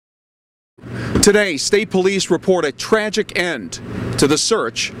Today, state police report a tragic end to the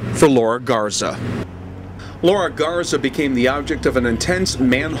search for Laura Garza. Laura Garza became the object of an intense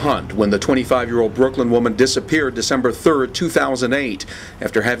manhunt when the 25-year-old Brooklyn woman disappeared December 3rd, 2008,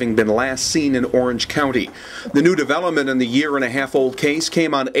 after having been last seen in Orange County. The new development in the year-and-a-half-old case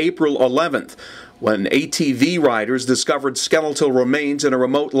came on April 11th, when ATV riders discovered skeletal remains in a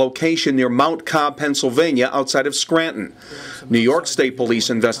remote location near Mount Cobb, Pennsylvania, outside of Scranton. New York State Police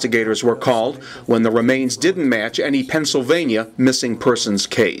investigators were called when the remains didn't match any Pennsylvania missing persons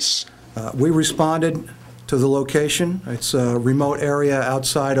case. We responded to the location. It's a remote area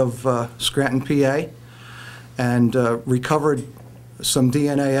outside of Scranton, PA, and recovered some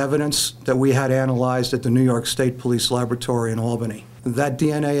DNA evidence that we had analyzed at the New York State Police Laboratory in Albany. That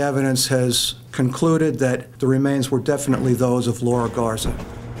DNA evidence has concluded that the remains were definitely those of Laura Garza.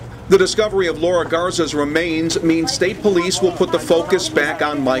 The discovery of Laura Garza's remains means state police will put the focus back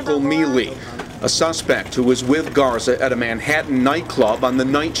on Michael Mealy, a suspect who was with Garza at a Manhattan nightclub on the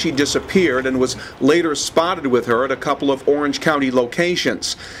night she disappeared and was later spotted with her at a couple of Orange County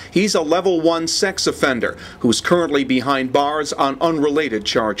locations. He's a level 1 sex offender who's currently behind bars on unrelated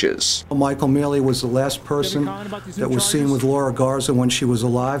charges. Michael Mealy was the last person that was seen with Laura Garza when she was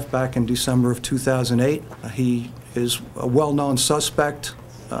alive back in December of 2008. He is a well-known suspect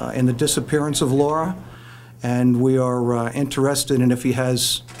in the disappearance of Laura, and we are interested in if he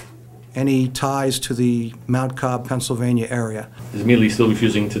has any ties to the Mount Cobb, Pennsylvania area. Is Mealy still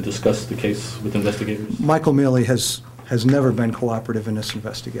refusing to discuss the case with investigators? Michael Mealy has never been cooperative in this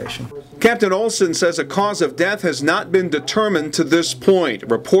investigation. Captain Olson says a cause of death has not been determined to this point.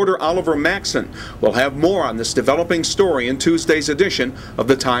 Reporter Oliver Maxson will have more on this developing story in Tuesday's edition of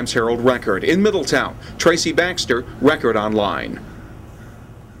the Times-Herald Record. In Middletown, Tracy Baxter, Record Online.